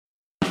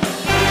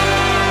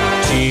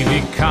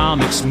TV,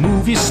 comics,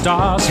 movie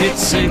stars, hit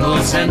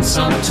singles and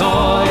some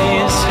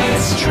toys.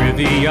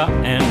 Trivia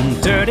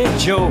and dirty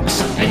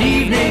jokes, an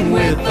evening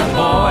with the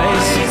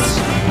boys.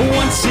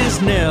 Once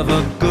is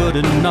never good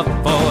enough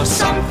for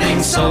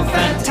something so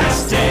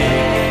fantastic.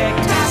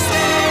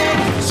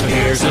 So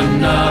here's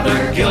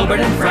another Gilbert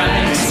and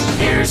Franks.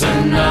 Here's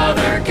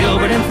another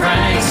Gilbert and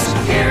Franks.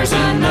 Here's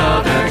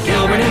another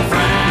Gilbert and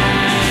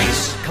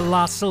Franks.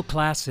 Colossal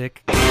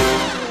classic.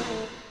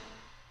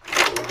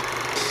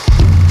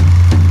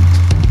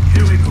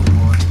 Here we go,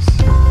 boys.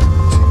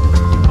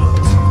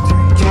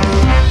 1, 2,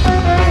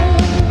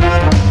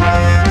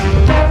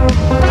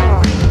 3, 4.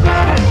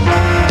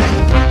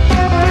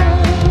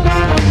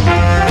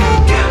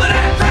 Gilbert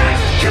and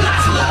Franks,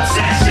 Colossal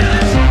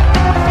Obsessions.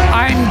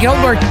 I'm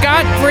Gilbert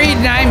Gottfried,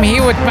 and I'm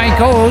here with my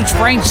co-host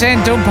Frank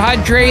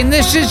Santopadre, and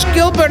this is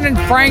Gilbert and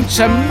Frank's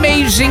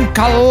Amazing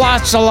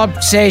Colossal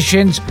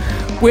Obsessions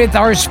with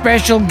our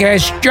special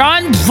guest,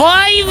 John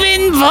Five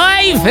and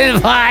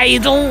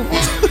Vital.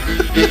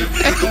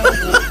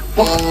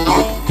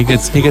 He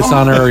gets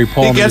honorary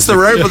Paul. He gets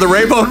music. the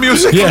Raybone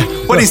music? Yeah.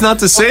 When he's not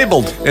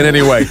disabled in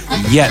any way.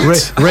 Yet.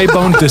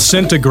 Raybone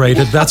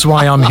disintegrated. That's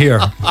why I'm here.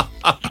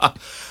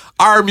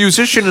 Our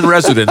musician in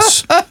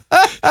residence,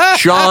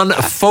 John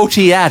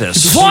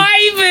Fotiadis.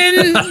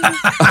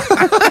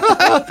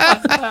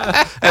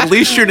 At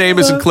least your name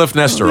isn't Cliff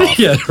Nesteroff.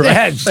 Yeah,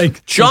 right.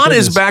 John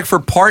is back for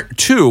part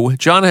 2.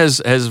 John has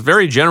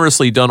very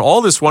generously done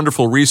all this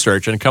wonderful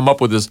research and come up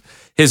with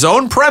his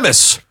own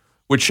premise,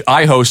 which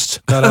I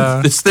host.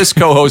 this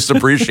co-host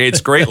appreciates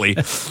greatly.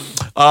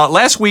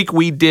 Last week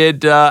we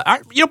did.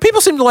 People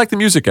seem to like the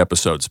music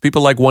episodes.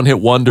 People like one hit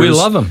wonders. We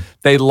love them.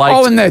 They like.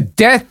 Oh, and the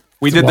death.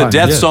 We did the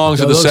death songs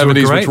of the those were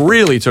 70s, great. which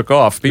really took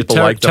off. People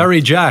liked them.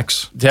 Terry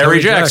Jacks. Terry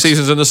Jacks,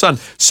 Seasons in the Sun.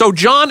 So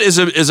John is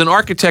an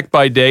architect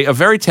by day, a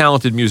very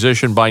talented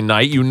musician by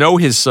night. You know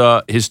his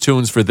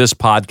tunes for this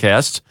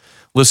podcast,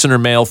 Listener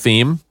Mail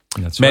Theme,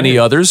 That's many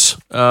right. others.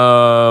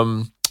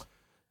 The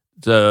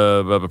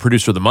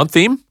Producer of the Month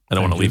theme. I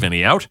don't want to leave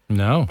any out.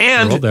 No. they're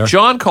all And there.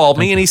 John called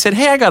me and he said,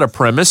 hey, I got a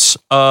premise.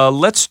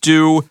 Let's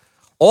do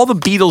all the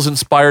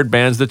Beatles-inspired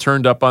bands that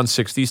turned up on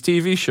 60s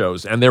TV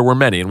shows. And there were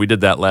many, and we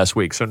did that last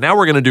week. So now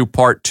we're going to do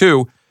part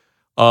 2,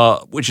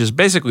 which is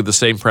basically the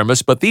same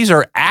premise, but these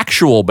are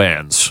actual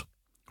bands.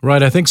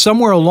 Right. I think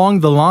somewhere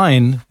along the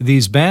line,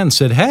 these bands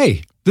said,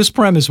 hey, this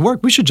premise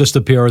worked. We should just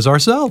appear as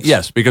ourselves.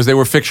 Yes, because they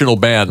were fictional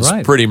bands,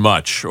 Right. pretty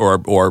much,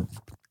 or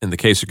in the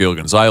case of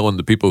Gilligan's Island,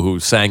 the people who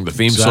sang the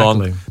theme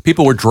Exactly. song,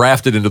 people were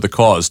drafted into the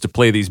cause to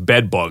play these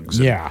bed bugs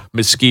and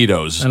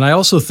mosquitoes. And I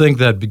also think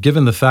that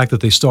given the fact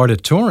that they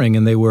started touring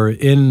and they were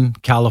in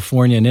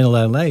California and in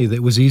LA,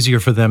 it was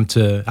easier for them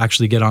to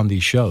actually get on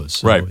these shows.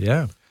 So, Right.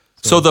 Yeah.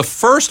 So the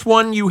first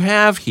one you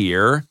have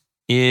here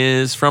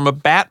is from a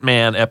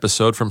Batman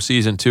episode from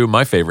season 2,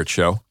 my favorite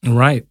show.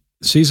 Right.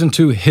 Season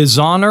 2, His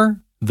Honor,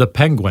 the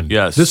Penguin.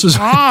 Yes. This is The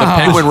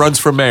Penguin runs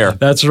for mayor.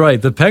 That's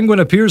right. The Penguin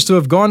appears to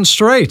have gone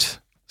straight.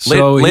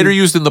 So Later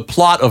used in the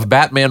plot of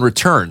Batman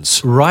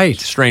Returns. Right.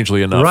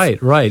 Strangely enough. Right.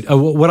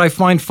 What I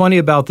find funny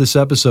about this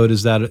episode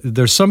is that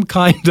there's some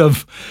kind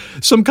of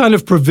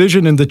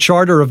provision in the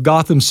charter of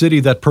Gotham City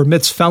that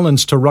permits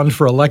felons to run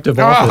for elective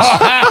office.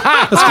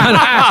 That's kind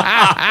of,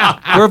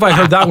 where have I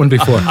heard that one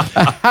before?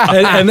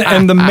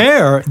 And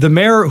the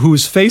mayor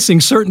who's facing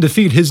certain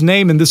defeat, his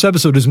name in this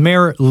episode is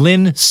Mayor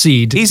Lynn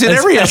Seed. He's in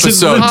every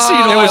episode.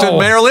 It was in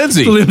Mayor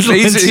Lindsay.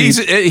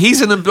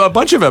 He's in a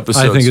bunch of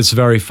episodes. I think it's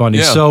very funny.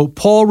 Yeah. So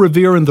Paul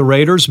Revere and the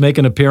Raiders make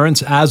an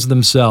appearance as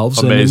themselves.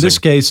 Amazing. And in this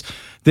case,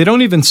 they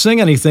don't even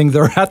sing anything.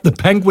 They're at the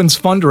Penguins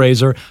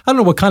fundraiser. I don't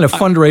know what kind of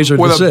fundraiser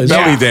With this a is.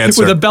 belly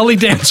dancer. With a belly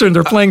dancer, and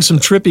they're playing some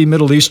trippy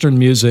Middle Eastern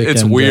music.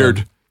 It's and,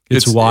 weird.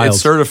 It's wild.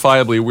 It's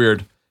certifiably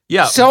weird.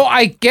 Yeah. So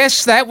I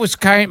guess that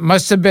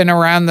must have been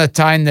around the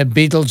time the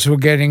Beatles were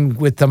getting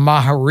with the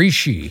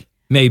Maharishi.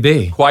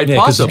 Maybe. Quite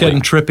because it's possibly.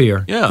 getting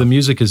trippier. Yeah. The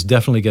music is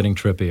definitely getting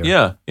trippier.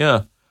 Yeah.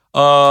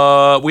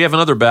 We have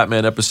another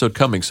Batman episode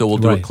coming, so we'll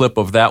do a Right. clip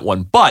of that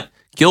one. But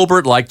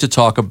Gilbert liked to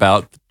talk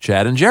about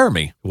Chad and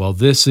Jeremy. Well,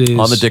 this is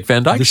On the Dick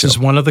Van Dyke This Show. is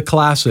one of the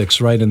classics,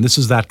 right? And this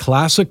is that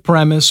classic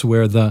premise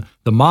where the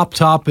mop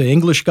top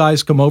English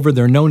guys come over.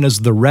 They're known as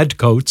the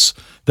Redcoats.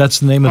 That's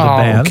the name of the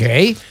band.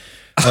 Okay.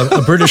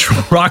 A British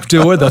rock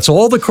duo. That's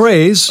all the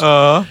craze.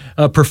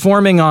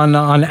 Performing on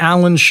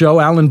Alan's show,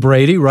 Alan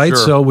Brady, right? Sure.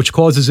 So, which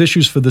causes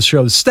issues for the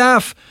show's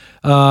staff.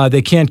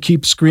 They can't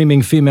keep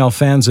screaming female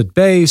fans at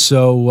bay,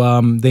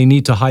 so they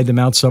need to hide them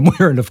out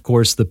somewhere. And of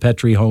course, the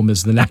Petrie home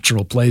is the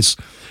natural place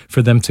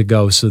for them to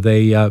go. So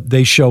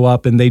they show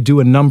up and they do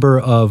a number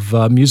of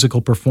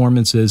musical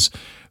performances,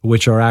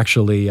 which are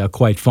actually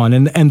quite fun.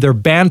 And their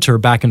banter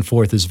back and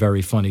forth is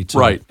very funny too.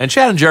 Right. And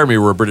Chad and Jeremy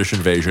were a British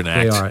invasion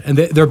act. They are, and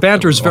their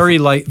banter is very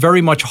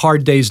much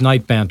Hard Day's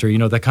Night banter. You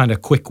know, that kind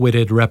of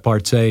quick-witted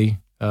repartee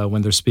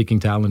when they're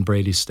speaking to Alan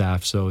Brady's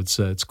staff. So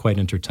it's quite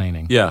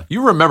entertaining. Yeah.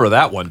 You remember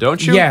that one,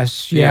 don't you?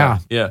 Yes, yeah.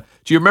 Yeah.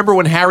 Do you remember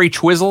when Harry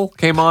Twizzle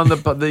came on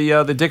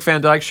the Dick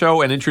Van Dyke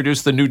Show and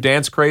introduced the new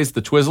dance craze,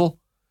 the Twizzle?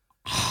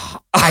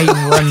 I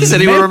remember. Does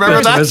anyone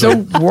remember that?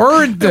 The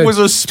word. It was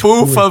a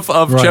spoof of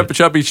Right.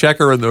 Chubby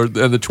Checker and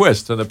the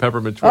twist and the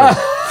peppermint twist.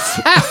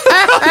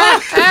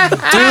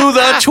 Do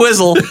the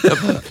twizzle.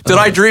 Did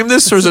I dream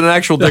this, or is it an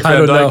actual Dick I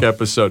Van don't Dyke know.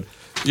 episode?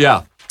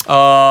 Yeah.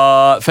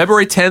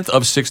 February 10th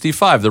of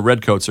 65, the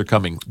Redcoats are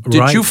coming. Did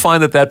Right. you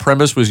find that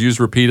premise was used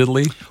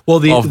repeatedly? Well,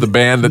 of the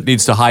band that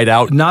needs to hide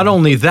out? Not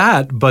only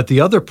that, but the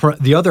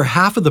other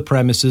half of the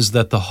premise is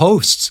that the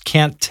hosts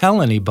can't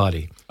tell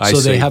anybody. I So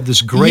see. they have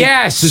this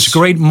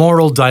great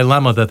moral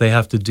dilemma that they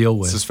have to deal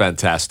with. This is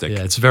fantastic.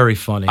 Yeah, it's very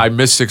funny. I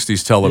miss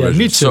 60s television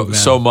me too,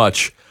 so man.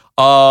 much.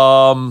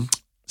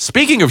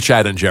 Speaking of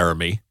Chad and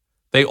Jeremy,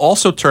 they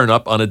also turn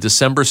up on a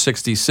December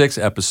 66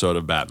 episode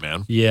of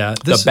Batman. yeah,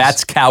 The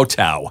Bat's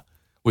Kowtow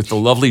with the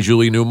lovely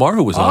Julie Newmar,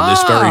 who was on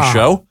this very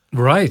show,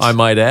 right. I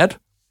might add.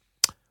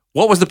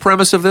 What was the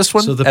premise of this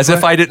one? So As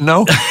if I didn't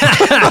know.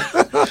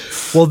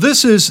 Well,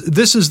 this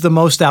is the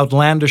most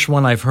outlandish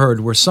one I've heard,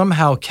 where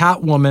somehow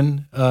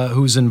Catwoman,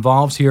 who's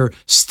involved here,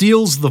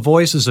 steals the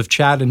voices of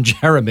Chad and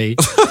Jeremy,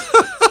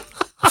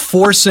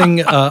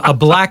 forcing a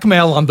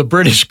blackmail on the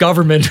British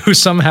government, who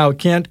somehow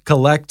can't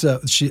collect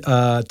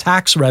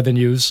tax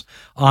revenues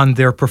on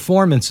their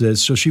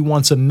performances. So she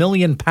wants £1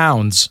 million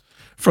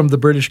from the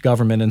British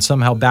government, and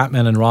somehow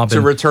Batman and Robin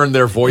to return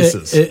their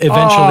voices.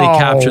 eventually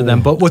capture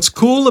them. But what's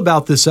cool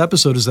about this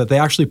episode is that they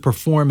actually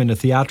perform in a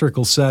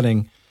theatrical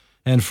setting.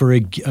 And for a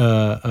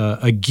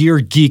gear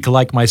geek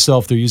like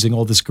myself, they're using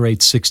all this great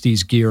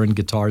 60s gear and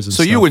guitars and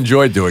So stuff. you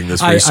enjoyed doing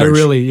this I research.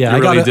 really, You I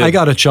really did.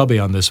 got a chubby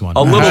on this one.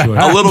 A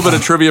little bit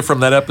of trivia from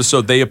that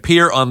episode. They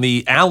appear on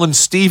the Alan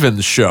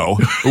Stevens show,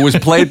 who was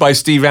played by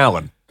Steve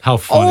Allen. How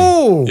funny.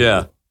 Oh.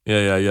 Yeah.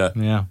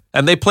 Yeah.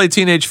 And they played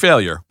Teenage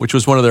Failure, which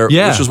was one of their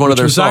Yeah. which was one of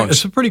their songs.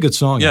 It's a pretty good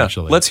song, Yeah.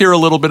 actually. Let's hear a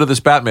little bit of this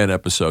Batman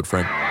episode,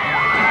 Frank.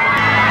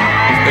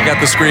 They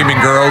got the screaming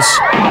girls.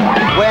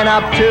 Went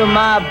up to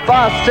my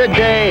boss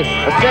today.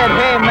 I said,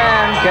 hey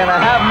man, can I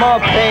have more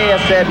pay? I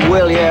said,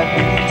 will ya?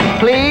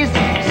 Please,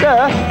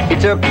 sir. He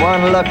took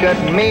one look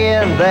at me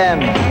and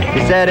then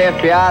he said,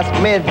 if you ask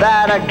me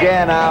that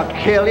again, I'll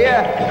kill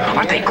ya.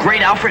 Aren't they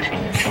great, Alfred?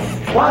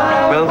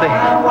 Well,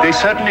 they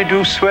certainly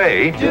do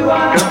sway,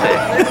 don't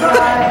they?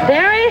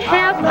 Very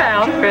hip,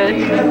 Alfred.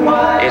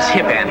 It's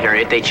hip, Aunt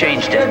Harriet. They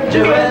changed it.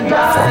 Former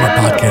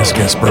podcast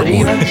guest Burt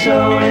Ward.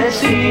 So it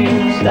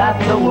seems that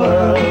the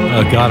world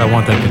Oh, God, I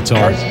want that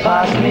guitar. has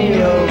passed me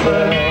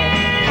over.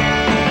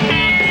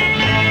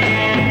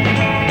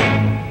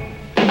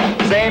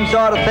 Same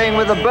sort of thing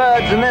with the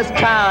birds in this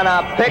town.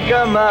 I pick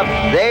 'em up,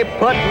 they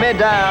put me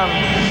down.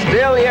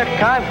 Still you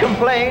can't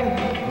complain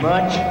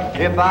much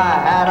if I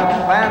had a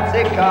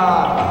fancy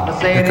car.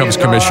 Mercedes Here comes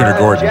Commissioner or a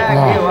Gordon.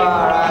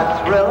 Jaguar,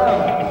 I'd thrill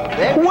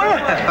 'em.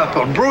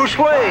 Well, Bruce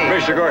Wayne.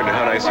 Commissioner Gordon,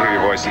 how nice to hear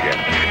your voice again.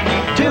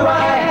 Do I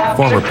have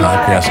Former to cry?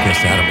 podcast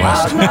guest Adam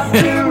West. I'm not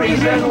the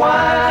reason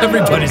why.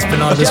 Everybody's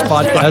been on this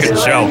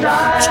podcast. show.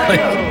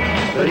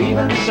 But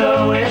even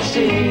so, it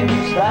seems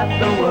that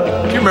the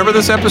world. Do you remember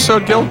this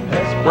episode, Gil?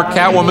 Where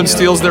Catwoman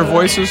steals their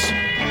voices?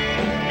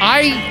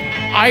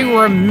 I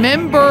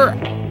remember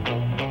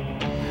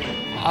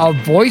a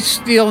voice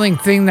stealing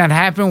thing that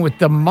happened with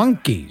the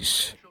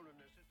monkeys.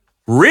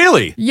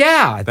 Really?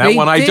 Yeah, That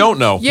one I don't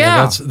know.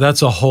 Yeah,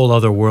 That's a whole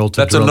other world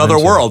to That's drill another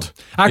into. world.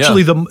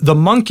 Actually, Yeah. the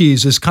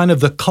Monkees is kind of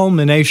the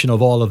culmination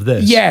of all of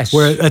this. Yes.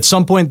 Where at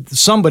some point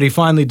somebody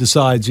finally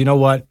decides, you know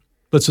what?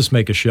 Let's just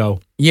make a show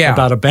Yeah.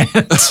 about a band.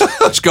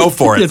 Let's go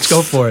for it. Let's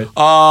go for it.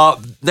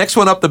 Next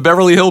one up, the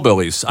Beverly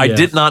Hillbillies. I Yeah.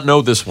 did not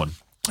know this one.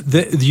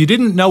 You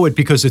didn't know it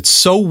because it's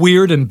so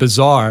weird and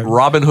bizarre.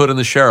 Robin Hood and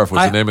the Sheriff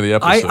was the name of the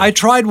episode. I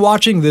tried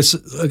watching this,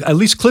 at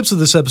least clips of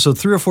this episode,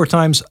 3 or 4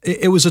 times.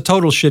 It was a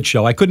total shit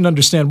show. I couldn't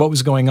understand what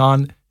was going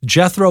on.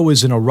 Jethro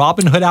is in a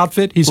Robin Hood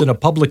outfit. He's in a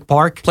public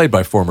park. Played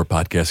by former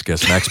podcast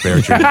guest Max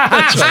Baer Jr.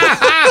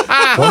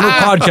 Former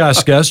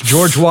podcast guest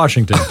George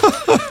Washington.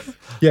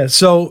 Yeah,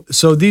 so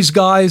these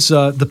guys,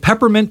 the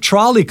Peppermint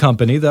Trolley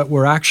Company, that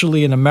were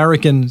actually an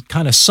American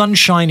kind of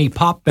sunshiny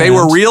pop band. They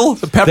were real?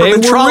 The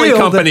Peppermint They were Trolley real.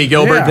 Company,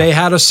 Gilbert. They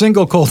had a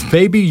single called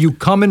 "Baby You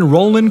Comin'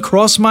 Rollin'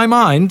 Cross My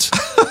Mind."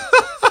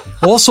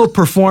 Also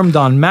performed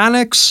on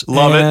Mannix.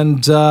 Love it.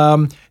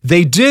 And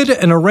they did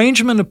an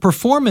arrangement, a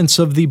performance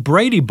of the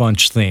Brady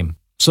Bunch theme.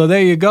 So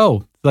there you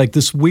go. Like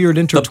this weird The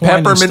intertwining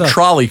Peppermint stuff.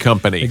 Trolley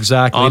Company.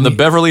 Exactly. On the And-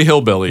 Beverly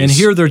Hillbillies. And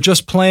here they're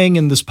just playing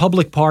in this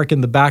public park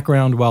in the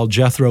background while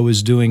Jethro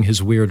is doing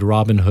his weird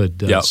Robin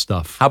Hood Yep.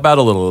 stuff. How about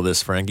a little of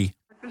this, Frankie?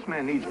 This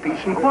man needs peace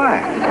and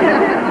quiet.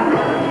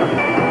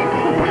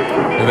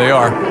 Here they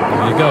are.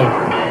 There you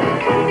go.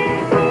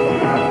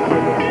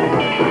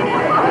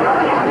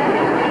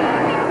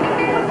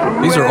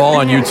 These are all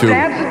on YouTube.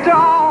 That's the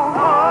dawn.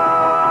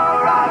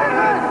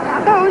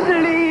 Who's the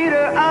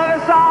leader of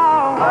us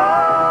all?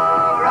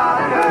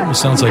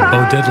 Almost sounds like Bo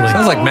Diddley.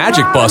 Sounds like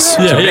Magic Bus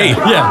to me.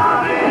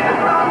 yeah.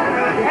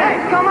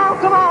 Hey, come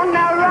on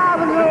now,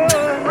 Robin Hood.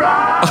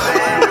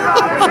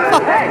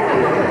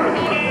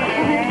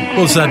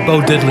 What's that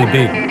Bo Diddley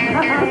beat?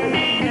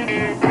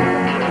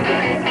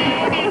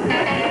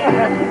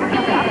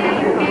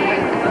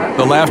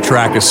 The laugh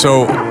track is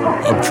so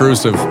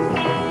obtrusive.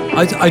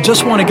 I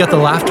just want to get the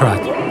laugh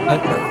track.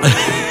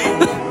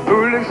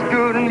 Who looks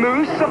good and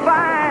moves so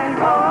fine?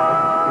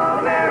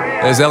 Oh,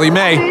 Marianne. There's Ellie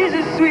Mae. She's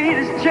as sweet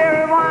as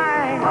cherry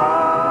wine.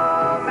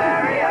 Oh,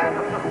 Marianne.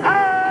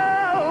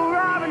 Oh,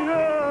 Robin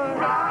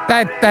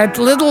Hood. That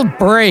little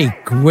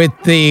break with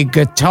the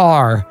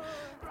guitar,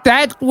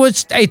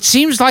 it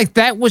seems like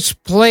that was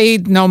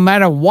played no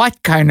matter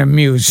what kind of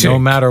music. No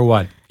matter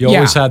what. You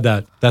always had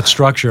that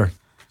structure.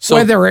 So,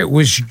 whether it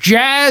was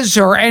jazz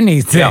or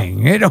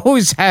anything, it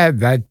always had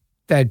that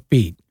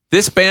beat.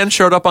 this band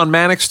showed up on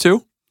Mannix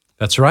too?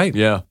 That's right.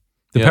 Yeah.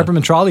 The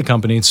Peppermint Trolley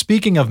Company. And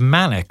speaking of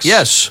Mannix.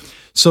 Yes.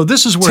 So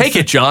this is where... Take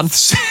it, John.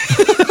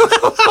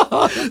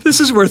 This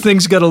is where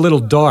things get a little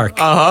dark.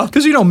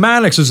 Because,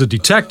 Mannix is a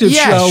detective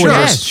show. Sure,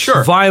 and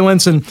there's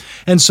violence.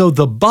 And so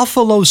the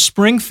Buffalo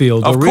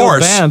Springfield, a real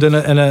band and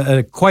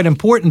a quite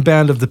important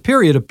band of the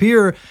period,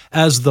 appear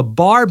as the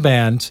bar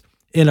band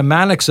in a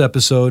Mannix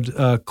episode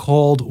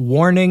called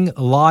Warning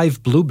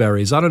Live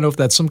Blueberries. I don't know if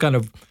that's some kind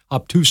of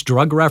obtuse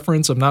drug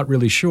reference. I'm not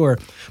really sure.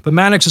 But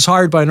Mannix is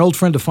hired by an old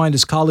friend to find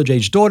his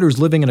college-age daughter who's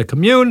living in a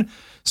commune.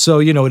 So,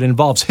 it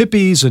involves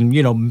hippies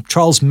and,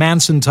 Charles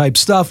Manson-type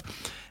stuff.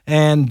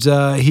 And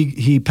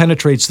he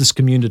penetrates this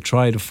commune to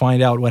try to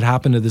find out what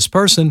happened to this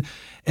person.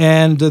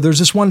 And there's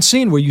this one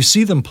scene where you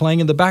see them playing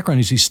in the background.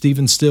 You see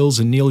Stephen Stills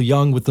and Neil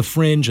Young with the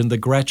fringe and the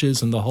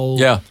Gretches and the whole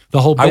bit.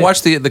 I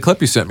watched the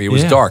clip you sent me. It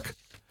was dark.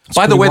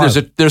 By the way,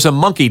 there's a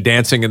monkey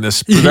dancing in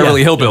this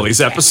Beverly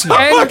Hillbillies episode.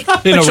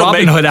 In a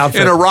Robin Hood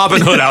outfit. In a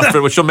Robin Hood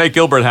outfit, which will make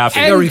Gilbert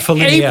happy.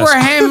 And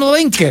Abraham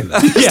Lincoln.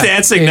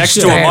 Dancing next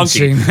to a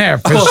monkey. There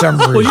for some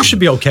reason. Well, you should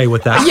be okay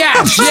with that.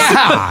 Yes,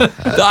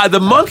 yeah. The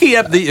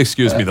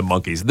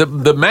monkeys.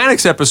 The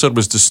Mannix episode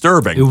was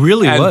disturbing. It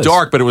really and was.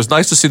 dark, but it was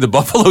nice to see the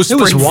Buffalo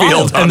Springfield. It was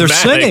wild. On And they're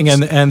Mannix. singing,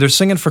 and they're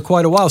singing for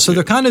quite a while. So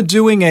they're kind of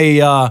doing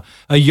a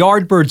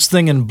Yardbirds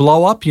thing in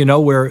Blow Up,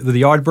 where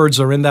the Yardbirds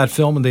are in that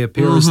film and they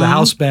appear as the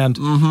house band.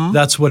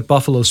 That's what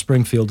Buffalo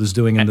Springfield is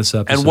doing in this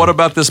episode. And what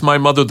about this My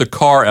Mother the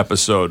Car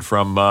episode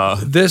from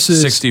this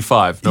is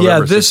 65?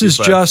 November this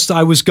 65. is just,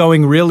 I was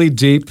going really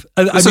deep.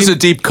 This is a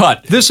deep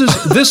cut. This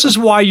is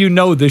why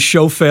this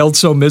show failed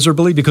so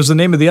miserably, because the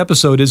name of the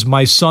episode is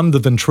My Son the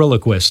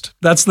Ventriloquist.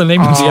 That's the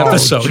name of the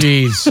episode.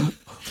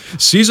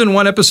 Jeez. Season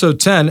 1, episode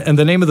 10, and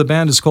the name of the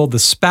band is called the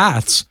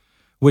Spats,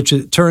 which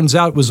it turns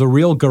out was a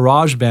real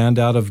garage band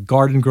out of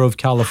Garden Grove,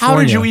 California.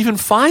 How did you even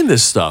find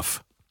this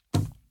stuff?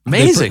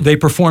 Amazing. They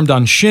performed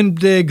on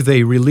Shindig.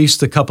 They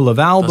released a couple of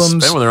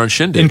albums. When they're on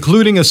Shindig.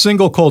 Including a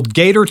single called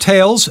Gator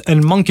Tails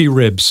and Monkey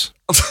Ribs.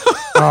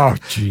 Oh,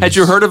 jeez. Had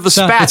you heard of the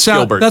Spats,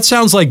 Gilbert? That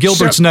sounds like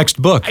Gilbert's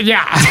next book.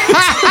 Yeah.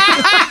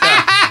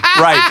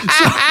 Right.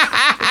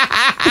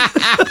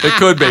 It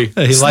could be.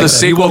 He liked the it.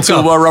 sequel He to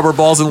woke up. Rubber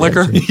Balls and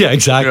Liquor. Yeah,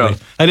 exactly. Yeah.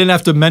 I didn't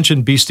have to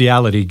mention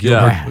bestiality.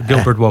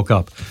 Gilbert woke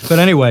up. But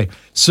anyway,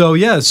 so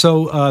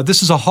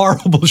this is a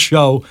horrible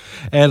show.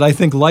 And I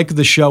think, like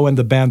the show and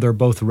the band, they're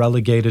both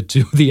relegated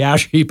to the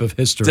ash heap of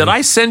history. Did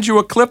I send you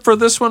a clip for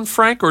this one,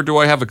 Frank, or do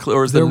I have a clip?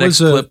 Or is the next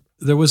clip?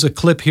 There was a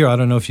clip here. I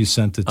don't know if you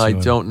sent it to him.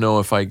 I don't know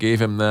if I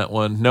gave him that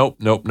one. Nope.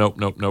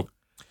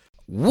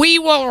 We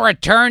will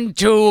return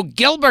to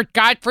Gilbert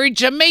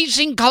Gottfried's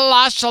Amazing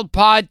Colossal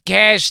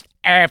Podcast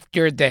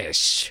after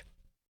this.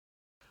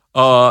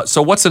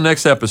 So what's the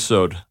next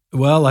episode?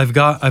 Well, I've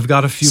got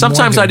a few.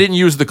 Sometimes more I here. didn't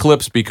use the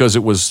clips because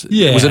it was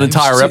an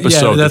entire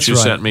episode that you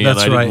sent me, and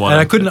I didn't want.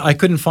 And I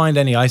couldn't find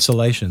any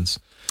isolations.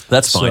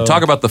 That's fine. So-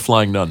 Talk about the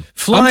Flying Nun.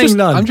 Flying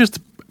Nun. I'm just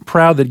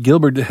proud that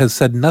Gilbert has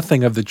said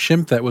nothing of the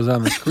chimp that was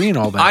on the screen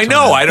all that time. I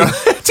know. I don't.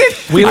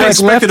 We I left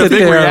expected a it big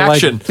there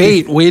reaction. like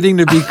bait, waiting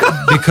to be.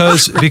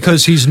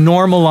 because he's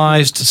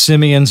normalized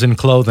simians in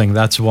clothing.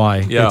 That's why.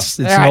 Yeah. It's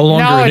no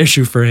longer an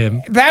issue for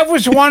him. That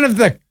was one of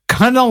the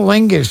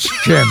cunnilingus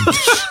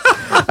chimps.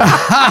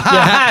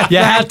 You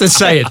had to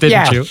say it,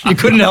 didn't you? You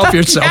couldn't help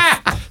yourself.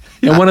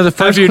 And one of the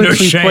first you no clips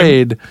we shame?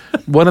 played,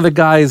 one of the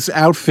guys'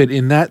 outfit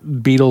in that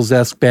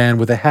Beatles-esque band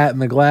with a hat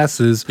and the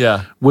glasses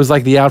was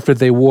like the outfit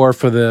they wore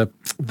for the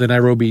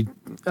Nairobi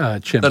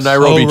chimps. The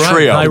Nairobi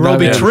Trio.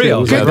 Nairobi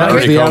Trio. Yeah, that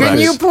was the Can outfit.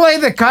 you play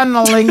the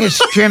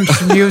cunnilingus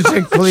chimps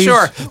music, please?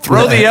 Sure.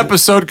 Throw the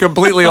episode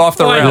completely off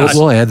the rails.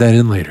 We'll add that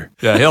in later.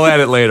 Yeah, he'll add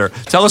it later.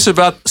 Tell us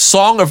about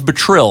Song of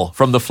Betrill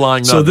from the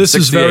Flying Nun. So this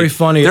is 68. very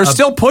funny. They're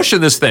still pushing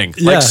this thing,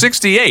 like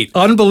 68.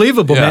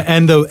 Unbelievable, Yeah.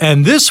 man.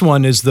 And this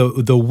one is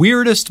the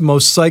weirdest,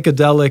 most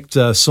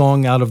psychedelic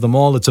song out of them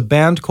all. It's a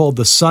band called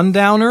the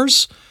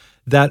Sundowners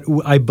that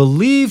I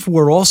believe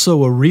were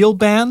also a real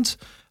band.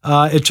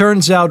 It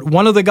turns out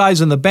one of the guys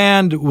in the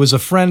band was a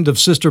friend of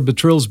Sister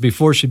Betrill's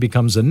before she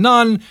becomes a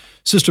nun.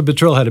 Sister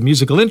Betrill had a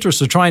musical interest.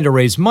 They're trying to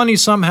raise money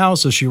somehow,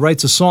 so she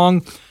writes a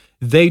song.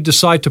 They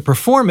decide to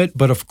perform it,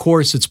 but of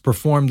course it's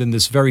performed in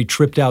this very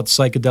tripped out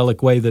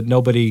psychedelic way that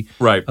nobody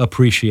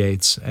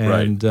appreciates.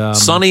 And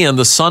Sonny and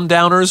the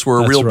Sundowners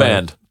were a real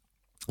band.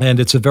 And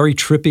it's a very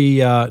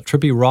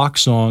trippy rock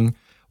song.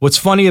 What's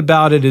funny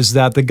about it is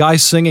that the guy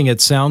singing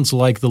it sounds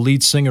like the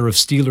lead singer of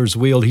Steelers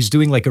Wheel. He's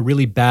doing like a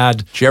really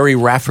bad Jerry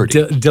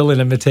Rafferty. Dylan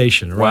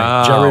imitation, right?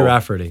 Wow. Jerry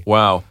Rafferty.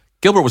 Wow.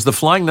 Gilbert, was The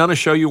Flying Nun a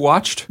show you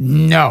watched?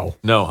 No.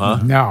 No,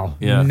 huh? No.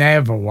 Yeah.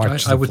 Never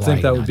watched I would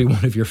think that would be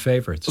one of your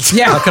favorites.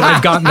 Yeah. How could I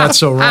have gotten that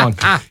so wrong?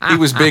 He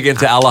was big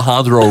into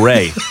Alejandro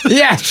Rey.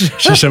 Yes.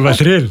 She's a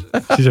matril.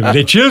 She's a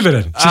the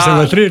children. She's a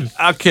matril.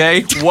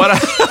 Okay, what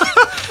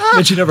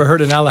But you never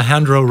heard an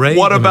Alejandro Rey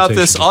what about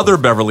this imitation other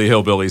Beverly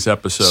Hillbillies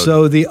episode?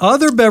 So the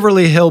other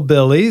Beverly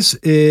Hillbillies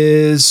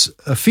is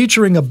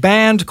featuring a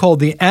band called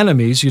The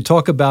Enemies. You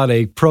talk about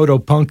a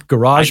proto-punk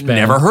garage band.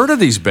 Never heard of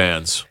these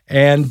bands.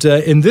 And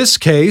in this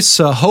case,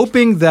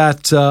 hoping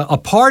that a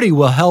party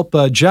will help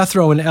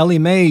Jethro and Ellie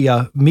Mae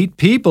meet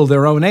people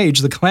their own age,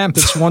 the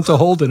Clampetts want to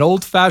hold an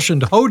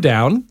old-fashioned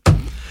hoedown.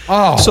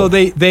 Oh. So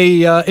they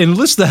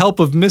enlist the help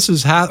of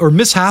Miss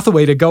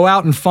Hathaway to go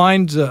out and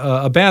find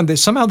a band.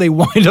 Somehow they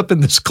wind up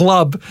in this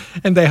club,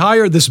 and they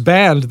hire this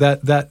band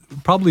that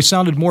probably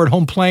sounded more at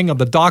home playing on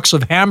the docks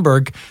of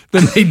Hamburg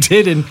than they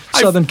did in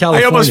Southern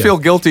California. I almost feel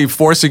guilty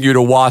forcing you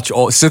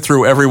to sit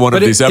through every one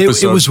of these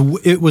episodes.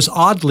 It was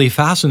oddly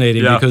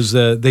fascinating because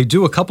they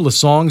do a couple of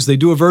songs. They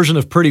do a version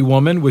of Pretty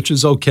Woman, which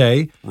is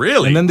okay.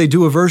 Really? And then they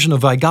do a version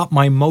of I Got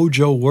My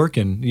Mojo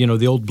Workin',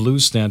 the old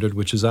blues standard,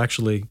 which is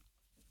actually...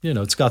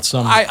 it's got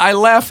some... I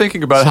laugh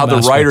thinking about how the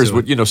aspect writers to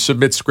would,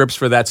 submit scripts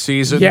for that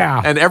season.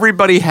 Yeah. And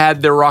everybody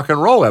had their rock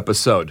and roll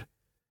episode.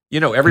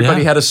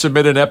 Everybody had to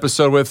submit an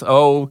episode with,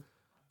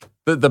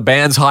 the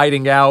band's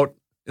hiding out.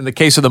 In the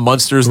case of the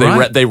Munsters,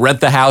 they rent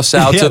the house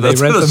out to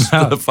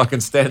the fucking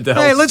Standells.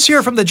 Hey, let's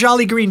hear from the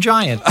Jolly Green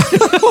Giant.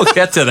 We'll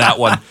get to that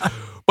one.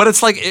 But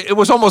it's like it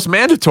was almost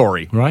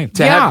mandatory, right?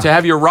 To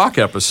have your rock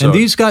episode. And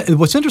these guys,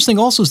 what's interesting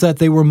also is that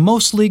they were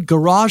mostly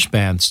garage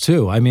bands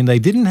too. I mean,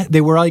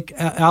 they were like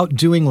out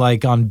doing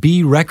like on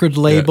B record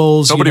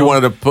labels. Nobody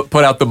wanted to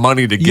put out the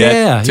money to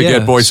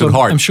get Boyce and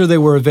Hart. I'm sure they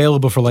were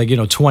available for like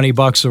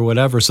 $20 or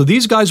whatever. So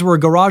these guys were a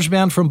garage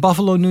band from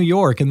Buffalo, New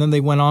York, and then they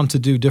went on to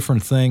do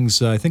different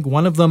things. I think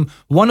one of them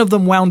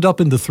wound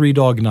up in the Three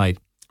Dog Night.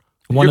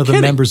 One of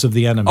the members of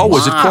the Enemies. Oh,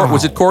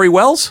 was it Corey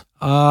Wells?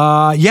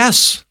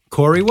 Yes.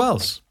 Corey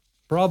Wells.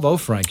 Bravo,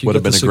 Frank. You would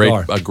have been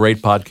cigar. a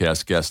great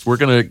podcast guest. We're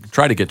going to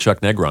try to get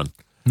Chuck Negron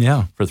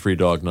for Three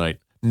Dog Night.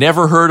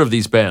 Never heard of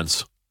these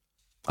bands.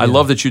 I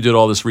love that you did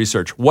all this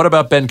research. What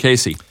about Ben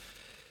Casey?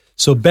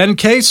 So Ben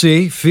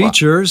Casey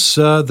features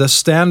the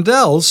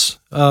Standells,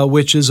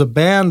 which is a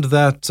band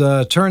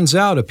that turns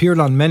out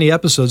appeared on many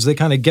episodes. They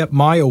kind of get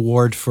my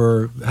award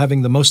for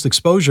having the most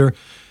exposure.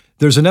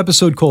 There's an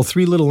episode called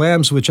Three Little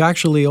Lambs, which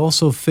actually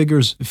also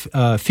features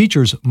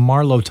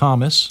Marlo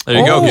Thomas. There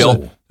you go,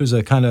 Gil. There's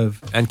a kind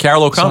of... And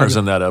Carol O'Connor's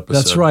in that episode.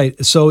 That's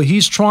right. So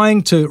he's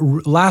trying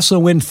to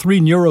lasso in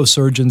 3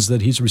 neurosurgeons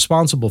that he's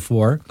responsible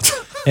for,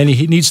 and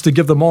he needs to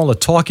give them all a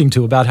talking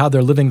to about how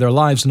they're living their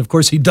lives. And, of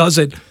course, he does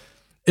it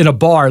in a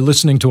bar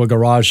listening to a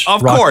garage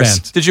rock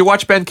band. Did you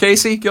watch Ben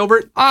Casey,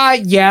 Gilbert?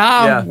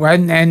 Yeah.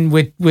 And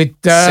with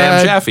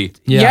Sam Jaffe.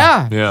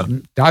 Yeah.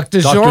 Dr.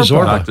 Zorba.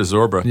 Dr.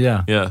 Zorba.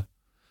 Yeah.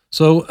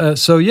 So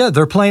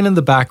they're playing in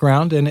the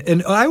background,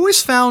 and I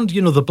always found,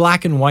 the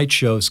black and white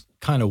shows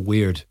kind of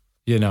weird,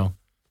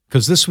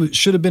 because this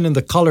should have been in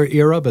the color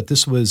era, but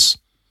this was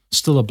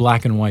still a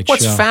black and white show.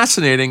 What's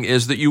fascinating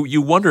is that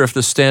you wonder if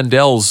the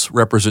Standells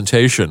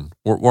representation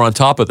were on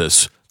top of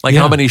this. Like,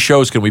 how many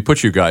shows can we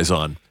put you guys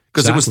on?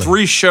 Because it was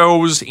 3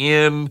 shows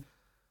in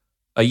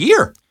a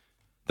year.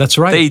 That's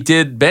right. They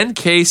did Ben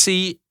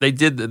Casey. They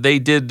did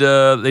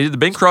the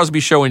Bing Crosby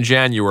show in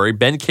January.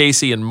 Ben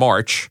Casey in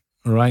March.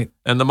 Right.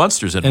 And the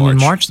Munsters in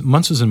March.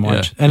 Munsters in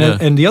March. Yeah.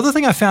 And the other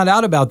thing I found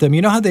out about them,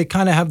 how they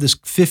kind of have this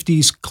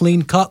 50s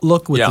clean cut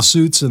look with the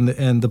suits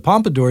and the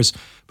pompadours,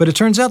 but it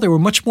turns out they were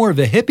much more of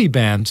a hippie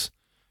band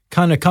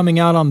kind of coming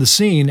out on the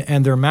scene,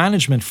 and their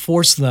management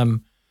forced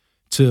them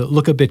to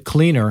look a bit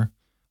cleaner,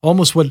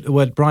 almost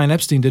what Brian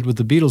Epstein did with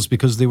the Beatles,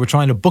 because they were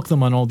trying to book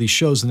them on all these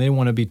shows and they didn't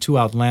want to be too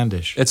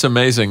outlandish. It's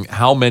amazing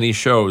how many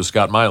shows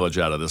got mileage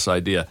out of this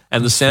idea.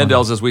 And the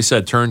Standells, as we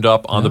said, turned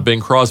up on the Bing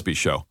Crosby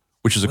show,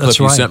 which is a clip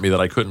you sent me that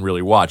I couldn't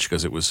really watch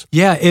because it was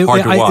hard to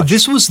watch.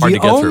 This was the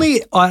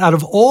only, out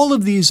of all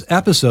of these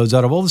episodes,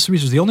 out of all this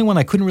research, the only one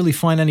I couldn't really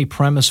find any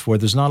premise for.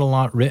 There's not a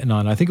lot written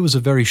on. I think it was a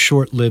very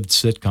short-lived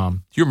sitcom.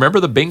 Do you remember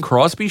the Bing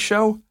Crosby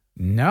show?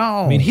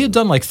 No. I mean, he had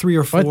done like 3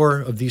 or 4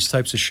 of these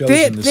types of shows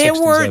in the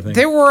 60s, I think.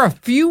 There were a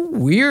few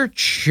weird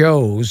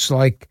shows,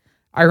 like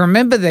I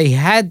remember they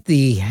had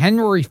the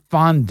Henry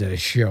Fonda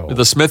show.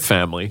 The Smith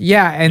Family.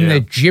 Yeah, and the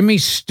Jimmy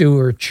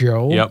Stewart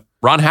show. Yep.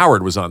 Ron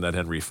Howard was on that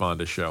Henry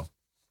Fonda show.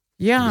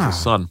 Yeah. He was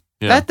his son.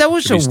 Yeah. That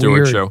was Jimmy a Stewart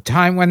weird show.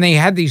 time when they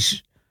had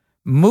these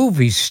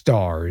movie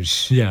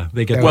stars. Yeah,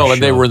 they get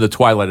and they were in the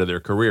twilight of their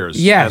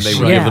careers. Yes, and they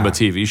would give them a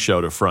TV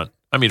show to front.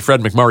 I mean,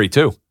 Fred McMurray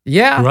too.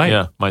 Yeah, right.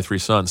 Yeah, My 3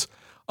 Sons.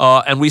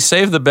 And we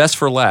saved the best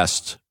for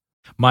last.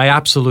 My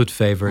absolute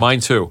favorite. Mine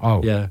too.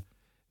 Oh, yeah.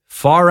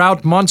 Far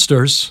Out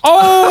Monsters.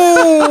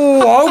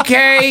 Oh,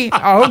 okay.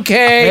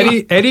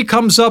 Eddie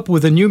comes up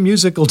with a new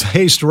musical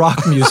taste,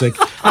 rock music.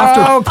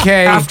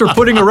 Okay. After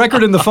putting a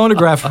record in the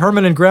phonograph,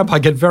 Herman and Grandpa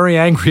get very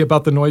angry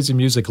about the noisy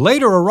music.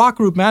 Later, a rock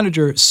group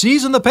manager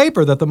sees in the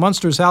paper that the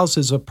Munsters' house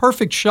is a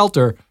perfect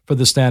shelter for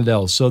the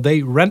Standells. So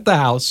they rent the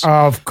house.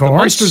 Of course. The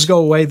Munsters go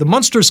away. The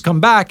Munsters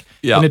come back,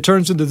 and it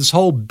turns into this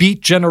whole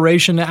Beat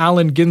Generation,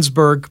 Allen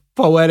Ginsberg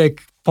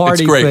poetic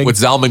party It's great thing. with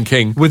Zalman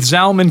King. With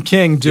Zalman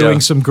King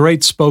doing some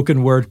great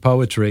spoken word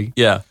poetry.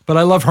 Yeah. But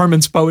I love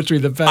Herman's poetry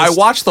the best. I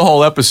watched the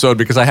whole episode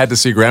because I had to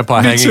see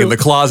Grandpa hanging in the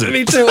closet.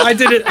 Me too. I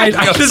did it.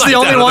 This is the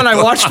only one I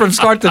watched from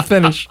start to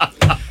finish.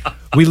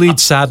 We lead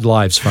sad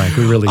lives, Frank.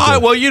 We really do.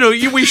 Well,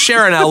 we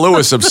share an Al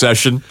Lewis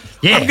obsession.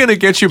 I'm going to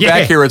get you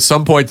back here at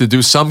some point to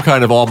do some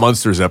kind of All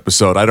Munsters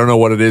episode. I don't know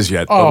what it is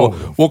yet,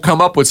 but we'll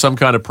come up with some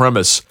kind of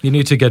premise. You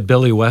need to get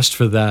Billy West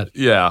for that.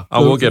 Yeah,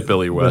 I will get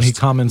Billy West. When he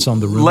comments on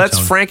the room tone.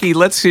 Frankie,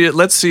 let's see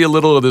a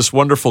little of this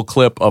wonderful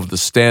clip of the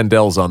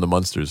Standells on the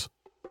Munsters.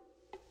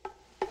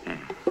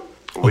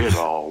 We'll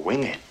all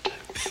wing it.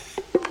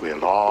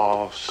 We'll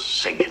all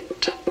sing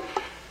it.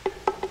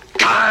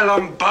 Guy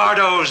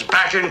Lombardo's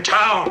back in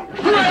town.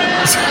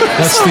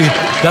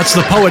 That's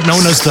the poet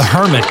known as the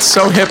Hermit.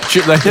 So hip.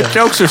 The hip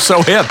jokes are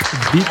so hip.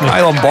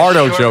 Guy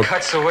Lombardo joke.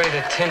 Cuts away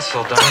the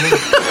tinsel, don't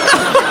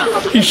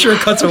he? He sure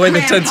cuts away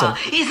the tinsel.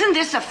 Isn't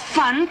this a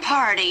fun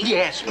party?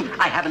 Yes.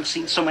 I haven't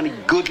seen so many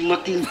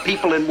good-looking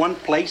people in one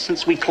place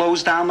since we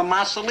closed down the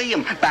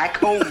mausoleum back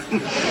home.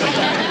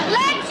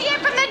 Let's hear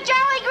from the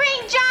Jolly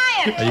Green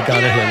Giant. You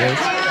gotta hear this.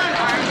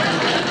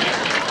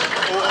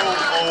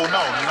 Oh,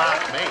 no,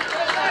 not me.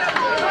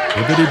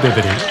 Bibbidi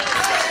bibbidi.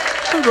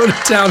 I wrote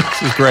it down.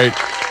 This is great.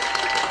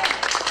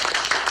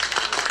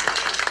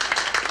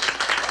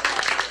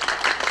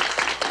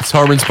 It's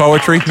Herman's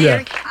poetry?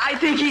 Yeah. I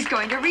think he's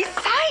going to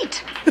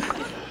recite.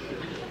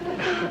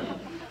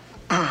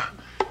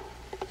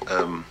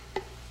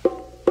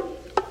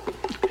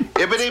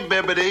 Ibbity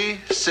bibbity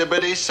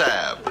sibbity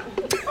sab.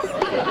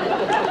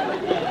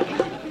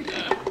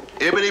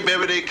 Ibbity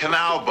bibbity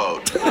canal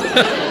boat.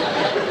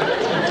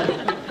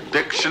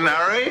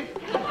 Dictionary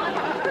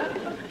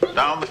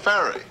down the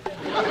ferry.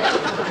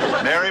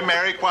 Mary,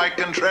 Mary, quite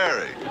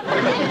contrary.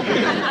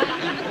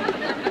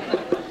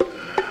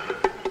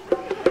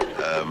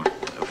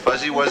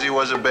 Fuzzy Wuzzy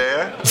was a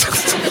bear.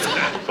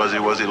 Fuzzy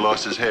Wuzzy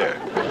lost his hair.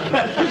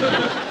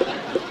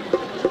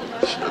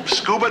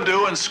 Scuba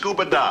do and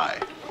scuba die.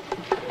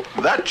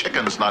 That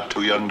chicken's not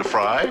too young to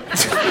fry.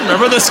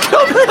 Remember this,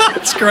 Gilbert?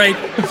 That's great.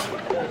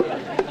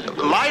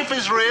 Life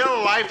is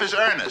real, life is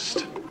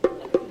earnest.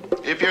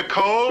 If you're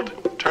cold,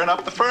 turn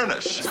up the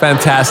furnace. It's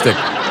fantastic.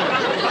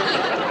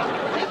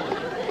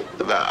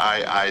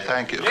 I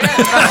thank you.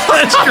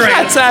 That's great.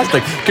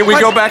 Fantastic. Can we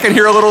go back and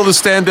hear a little of the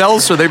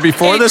Standells? Are they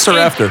before this or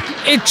after?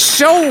 It's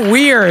so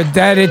weird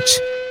that it's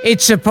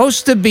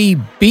supposed to be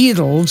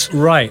Beatles,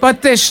 right?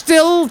 But they're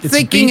still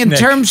thinking in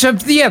terms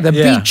of the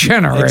Beat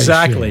Generation.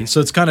 Exactly. So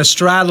it's kind of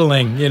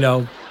straddling,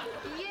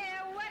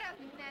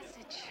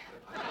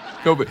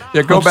 Go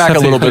back a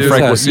little bit,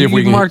 Frank. We'll see if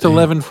we can. You marked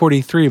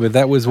 11:43, but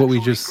that was what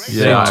we just.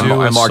 Yeah, I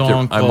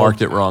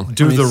marked it wrong.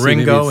 Do the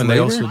Ringo, and they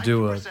also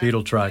do a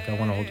Beatle track. I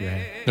want to hold your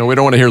hand. No, we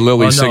don't want to hear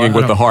Lily singing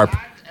with the harp.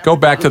 Go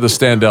back to the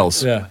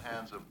Standells. Yeah.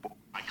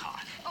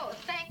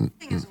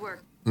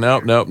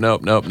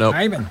 Nope.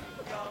 Ivan.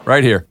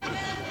 Right here.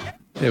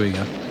 There we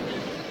go.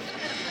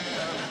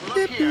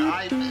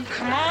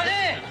 Come on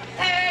in.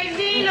 Hey,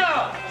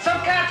 Nino.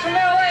 Some cats from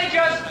LA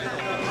just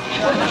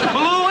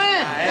blew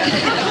in.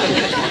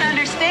 I don't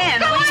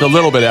understand. It's a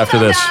little bit after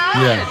this.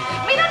 Yeah.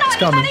 We don't know It's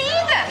coming. anybody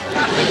either.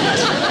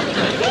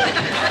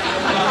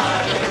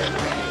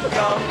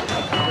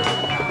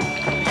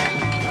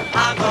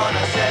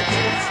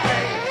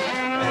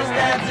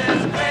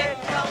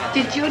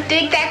 Did you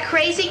dig that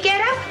crazy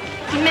getup?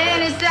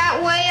 Man, is that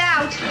way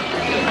out.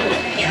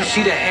 You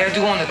see the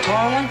hairdo on the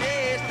tall one?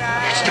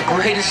 It's the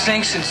greatest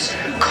thing since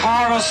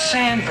Carl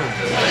Sandburg.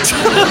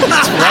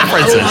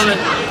 References.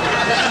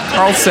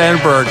 Carl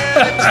Sandburg.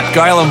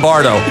 Guy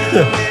Lombardo.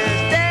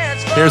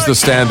 Here's the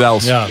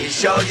Standells. Yeah. He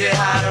showed you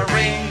how to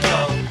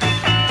Ringo.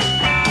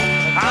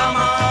 Come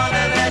on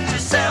and let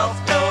yourself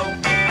go.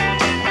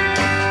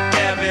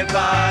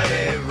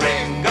 Everybody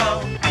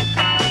Ringo.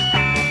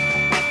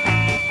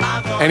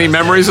 Any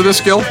memories of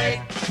this, Gil?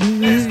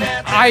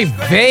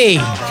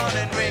 Vague.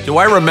 Do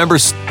I remember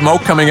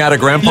smoke coming out of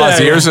Grandpa's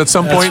ears at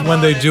some point? That's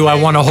when they do I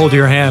Want to Hold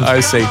Your Hand.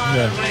 I see.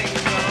 Yeah.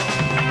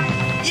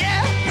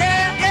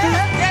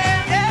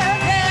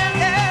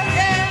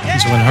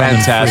 It's when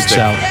Herman freaks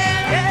out.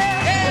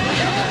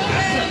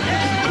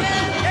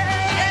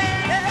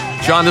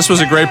 John, this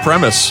was a great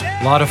premise.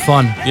 A lot of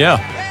fun. Yeah.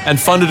 And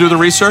fun to do the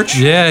research?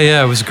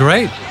 Yeah, it was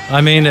great.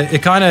 I mean,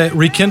 it kind of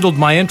rekindled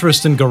my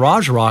interest in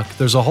garage rock.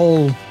 There's a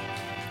whole...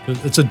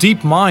 It's a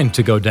deep mine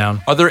to go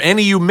down. Are there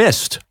any you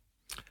missed?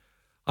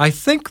 I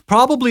think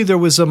probably there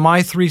was a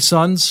My Three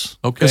Sons.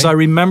 Okay. Because I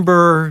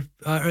remember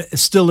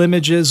still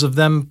images of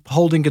them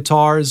holding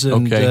guitars.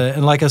 And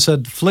and like I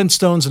said,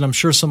 Flintstones, and I'm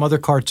sure some other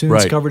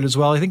cartoons covered as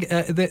well. I think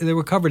they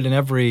were covered in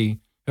every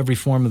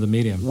form of the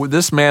medium. Well,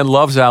 this man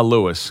loves Al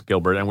Lewis,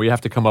 Gilbert, and we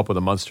have to come up with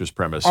a Munsters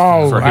premise.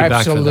 Oh,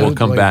 absolutely. We'll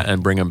come back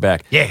and bring him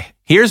back. Yeah.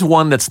 Here's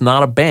one that's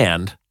not a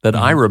band that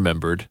I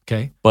remembered,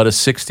 but a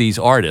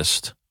 60s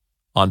artist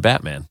on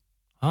Batman.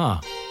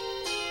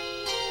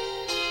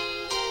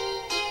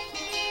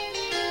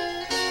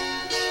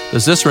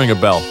 Does this ring a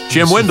bell?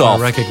 Jim Windolf.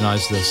 I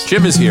recognize this.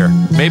 Jim is here.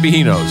 Maybe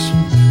he knows.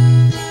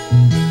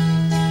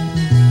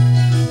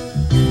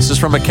 This is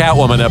from a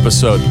Catwoman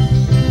episode.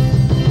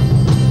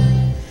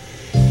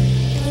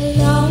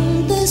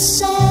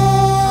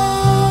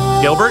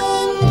 Gilbert?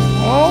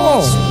 Oh.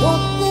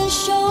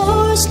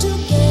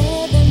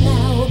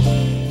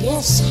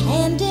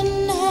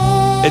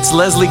 It's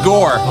Leslie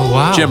Gore. Oh,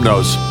 wow. Jim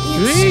knows.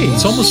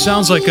 It almost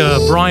sounds like a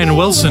Brian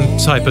Wilson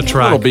type of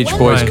track. Little Beach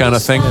Boys kind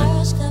of thing.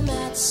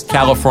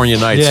 California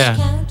Nights. Yeah.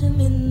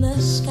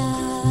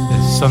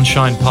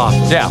 Sunshine Pop.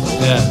 Yeah.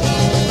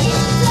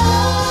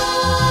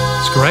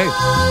 It's great.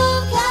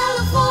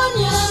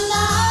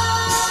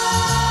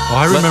 Oh,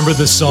 I remember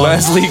this song.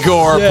 Leslie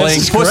Gore playing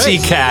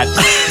Pussycat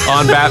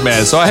on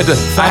Batman. So I had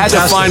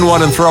to find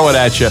one and throw it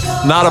at you.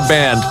 Not a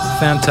band.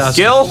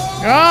 Fantastic. Gil?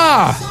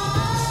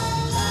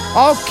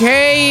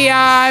 Okay,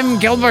 I'm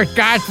Gilbert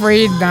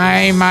Gottfried, and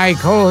I'm my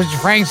co-host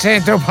Frank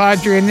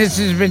Santopadre, and this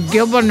has been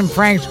Gilbert and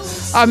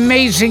Frank's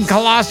Amazing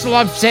Colossal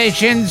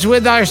Obsessions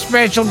with our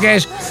special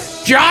guest,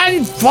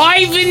 John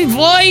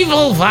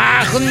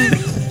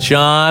Feivenfleuvelwachen.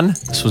 John,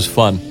 this was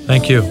fun.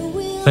 Thank you.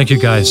 Thank you,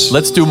 guys.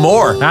 Let's do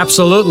more.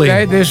 Absolutely.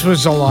 This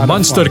was a lot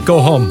Munster, of fun.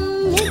 go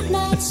home.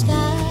 Midnight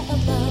sky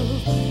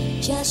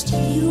above, just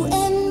you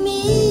and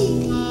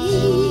me,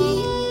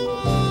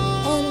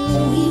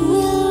 and we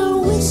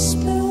will whisper